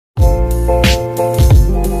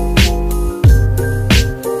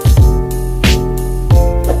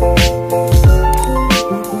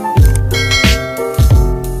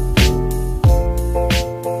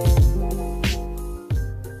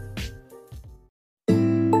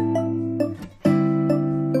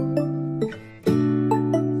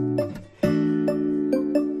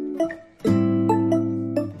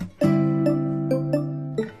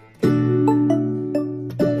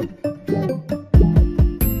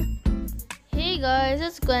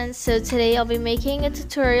It's Gwen. So today I'll be making a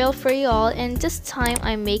tutorial for you all, and this time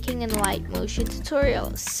I'm making an Alight Motion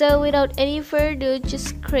tutorial. So without any further ado,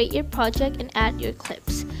 just create your project and add your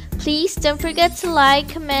clips. Please don't forget to like,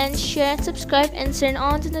 comment, share, and subscribe, and turn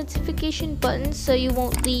on the notification button so you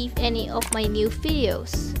won't leave any of my new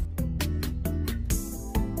videos.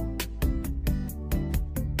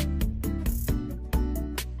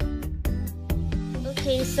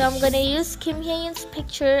 Okay, so I'm gonna use Kim Hye-in's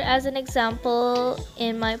picture as an example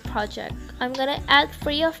in my project. I'm gonna add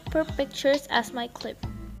 3 of her pictures as my clip.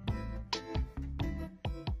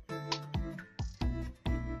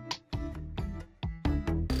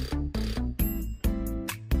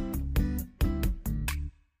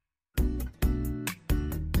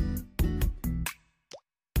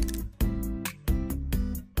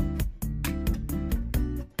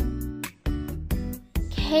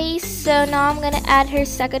 Okay, so now I'm gonna add her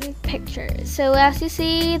second picture. So as you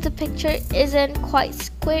see, the picture isn't quite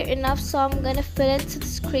square enough, so I'm gonna fill it to the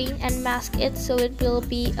screen and mask it so it will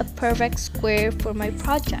be a perfect square for my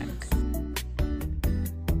project.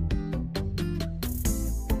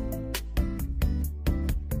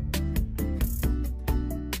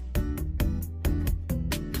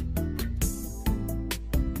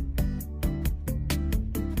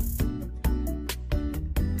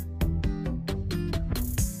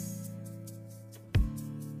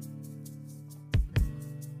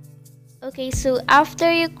 Okay, so after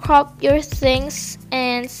you crop your things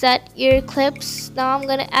and set your clips, now I'm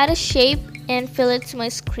gonna add a shape and fill it to my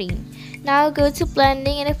screen. Now go to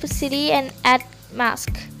blending and opacity and add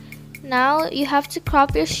mask. Now you have to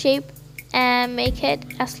crop your shape and make it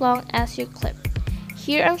as long as your clip.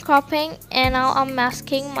 Here I'm cropping, and now I'm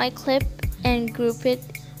masking my clip and group it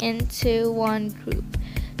into one group.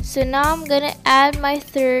 So now I'm gonna add my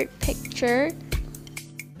third picture.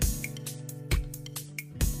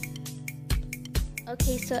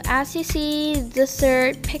 Okay, so as you see, the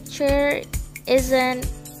third picture isn't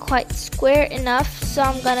quite square enough, so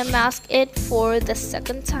I'm gonna mask it for the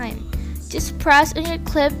second time. Just press on your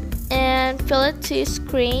clip and fill it to your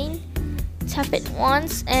screen. Tap it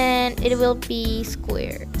once and it will be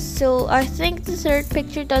square. So I think the third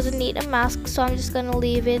picture doesn't need a mask, so I'm just gonna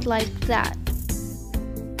leave it like that.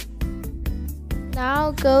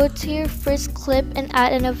 Now go to your first clip and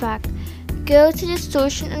add an Advaced. Go to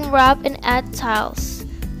distortion and wrap and add tiles.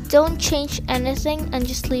 Don't change anything and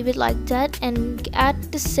just leave it like that, and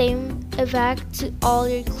add the same Advaced to all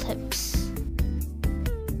your clips.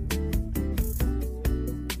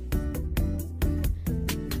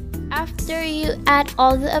 After you add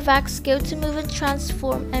all the Advaced, go to move and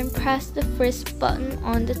transform and press the first button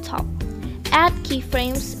on the top. Add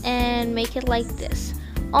keyframes and make it like this.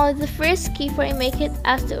 On the first keyframe, make it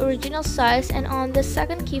as the original size, and on the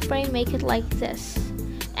second keyframe, make it like this.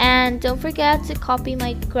 And don't forget to copy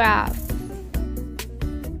my graph.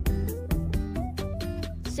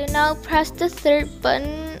 So now press the third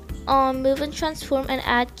button on move and transform and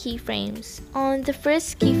add keyframes. On the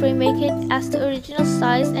first keyframe, make it as the original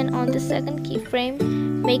size, and on the second keyframe,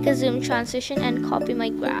 make a zoom transition and copy my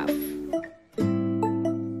graph.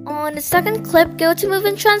 On the second clip, go to move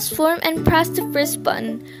and transform and press the first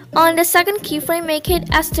button. On the second keyframe, make it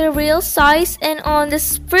as the real size, and on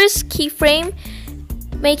this first keyframe,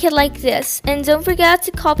 make it like this. And don't forget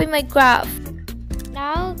to copy my graph.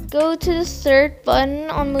 Now go to the third button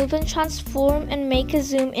on move and transform and make a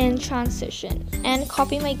zoom in transition and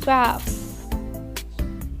copy my graph.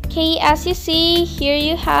 Okay, as you see, here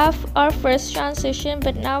you have our first transition,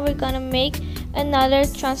 but now we're gonna make another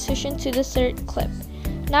transition to the third clip.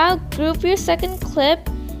 Now group your second clip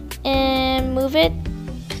and move it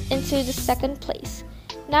into the second place.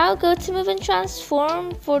 Now go to move and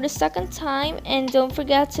transform for the second time, and don't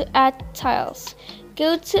forget to add tiles.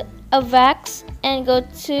 Go to Advaced and go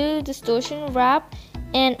to distortion wrap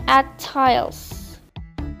and add tiles.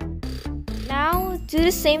 Now do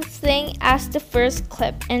the same thing as the first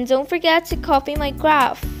clip, and don't forget to copy my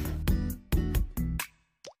graph.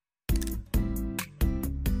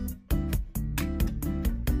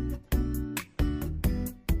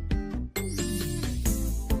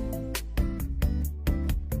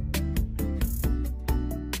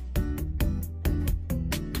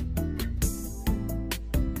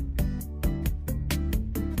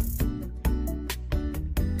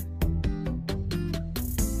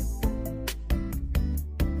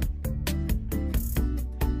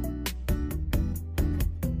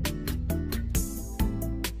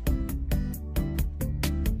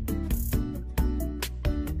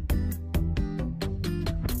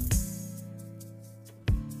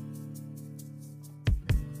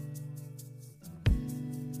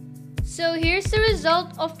 So here's the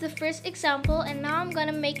result of the first example, and now I'm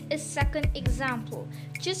gonna make a second example.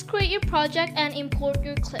 Just create your project and import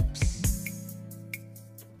your clips.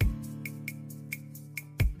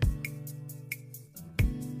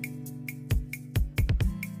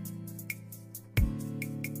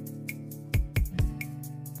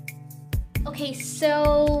 Okay,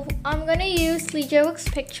 so I'm gonna use Lyrical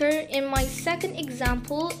picture in my second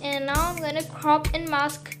example, and now I'm gonna crop and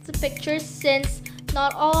mask the pictures since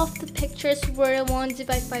not all of the pictures were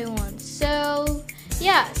 1:1. So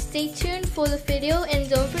yeah, stay tuned for the video and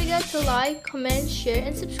don't forget to like, comment, share,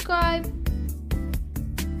 and subscribe.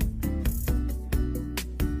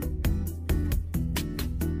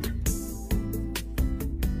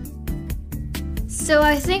 So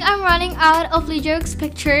I think I'm running out of Lyrical's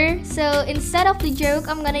picture, so instead of Lyrical,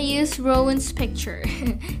 I'm gonna use Rowan's picture.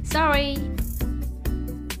 Sorry.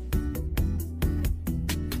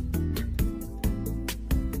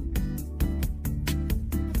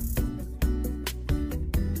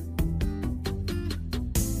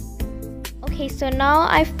 Okay, so now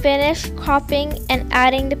I finished cropping and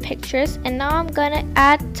adding the pictures, and now I'm gonna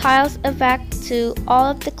add tiles effect to all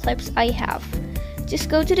of the clips I have. Just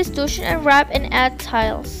go to distortion and wrap and add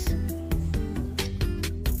tiles.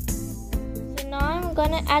 So now I'm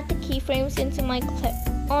gonna add the keyframes into my clip.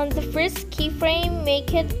 On the first keyframe,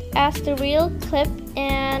 make it as the real clip,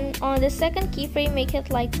 and on the second keyframe, make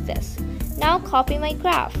it like this. Now copy my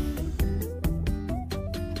graph.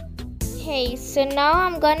 Okay, so now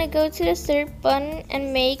I'm gonna go to the third button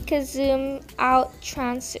and make a zoom out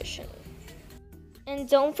transition. And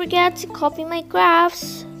don't forget to copy my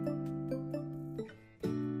graphs.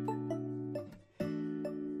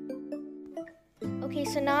 Okay,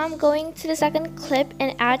 so now I'm going to the second clip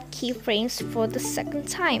and add keyframes for the second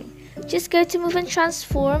time. Just go to move and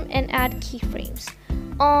transform and add keyframes.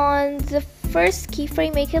 On the first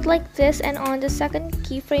keyframe, make it like this, and on the second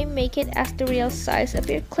keyframe, make it as the real size of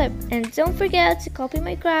your clip. And don't forget to copy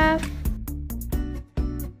my graph.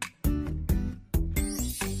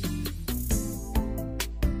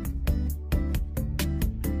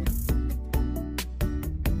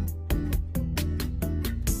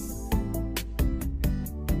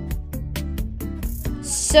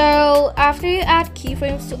 So after you add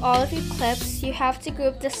keyframes to all of your clips, you have to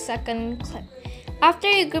group the second clip. After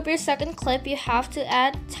you group your second clip, you have to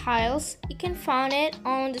add tiles. You can find it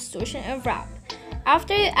on distortion and wrap.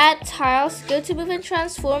 After you add tiles, go to move and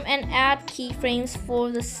transform and add keyframes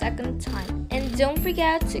for the second time. And don't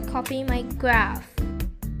forget to copy my graph.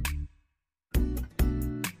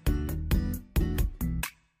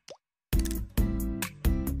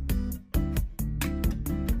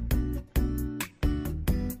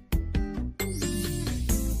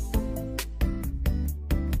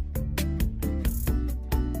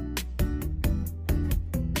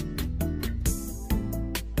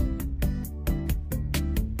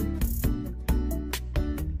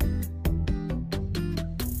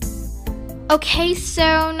 Okay,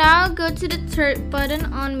 so now go to the third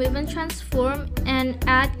button on move and transform and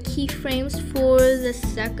add keyframes for the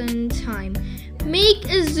second time. Make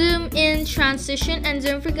a zoom in transition and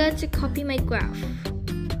don't forget to copy my graph.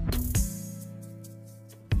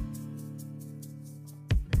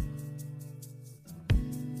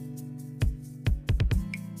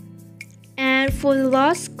 And for the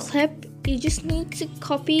last clip, you just need to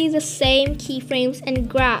copy the same keyframes and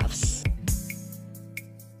graphs.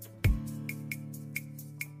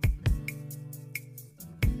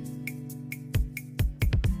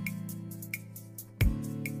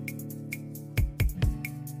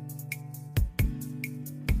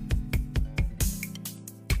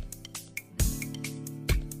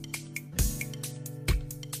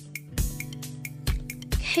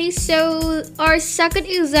 Okay, so our second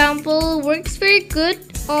example works very good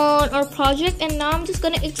on our project, and now I'm just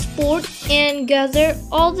gonna export and gather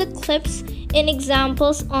all the clips and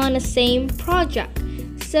examples on the same project.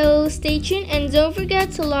 So stay tuned and don't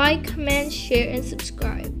forget to like, comment, share, and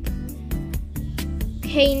subscribe.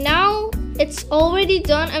 Okay, now it's already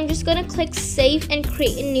done. I'm just gonna click save and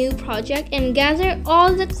create a new project and gather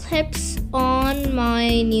all the clips on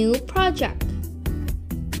my new project.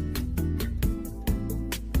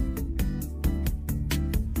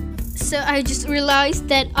 So I just realized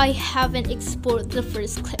that I haven't exported the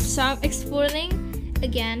first clip, so I'm exporting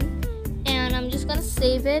again, and I'm just gonna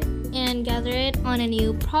save it and gather it on a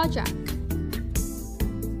new project.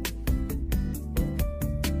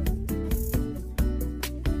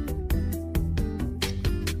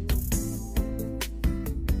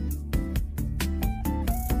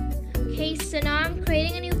 Okay, so now I'm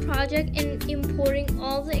creating a new project and importing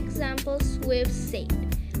all the examples we've saved.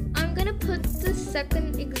 I'm I'm gonna put the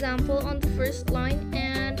second example on the first line,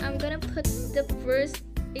 and I'm gonna put the first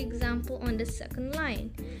example on the second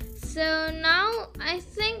line. So now I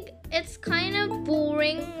think it's kind of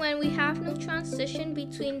boring when we have no transition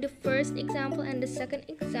between the first example and the second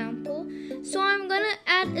example. So I'm gonna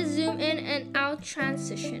add a zoom in and out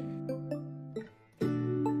transition.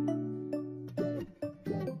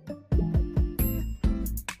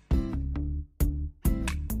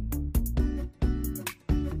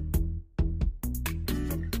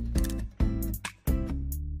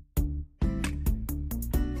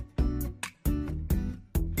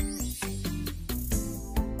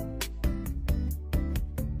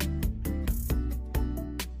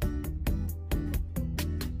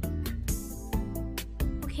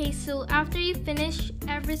 Okay, so after you finish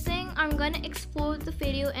everything, I'm gonna export the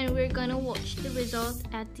video and we're gonna watch the result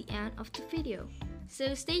at the end of the video.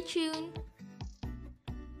 So stay tuned.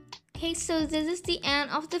 Okay, so this is the end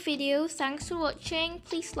of the video. Thanks for watching.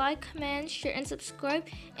 Please like, comment, share and subscribe.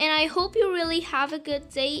 And I hope you really have a good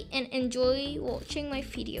day and enjoy watching my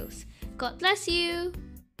videos. God bless you.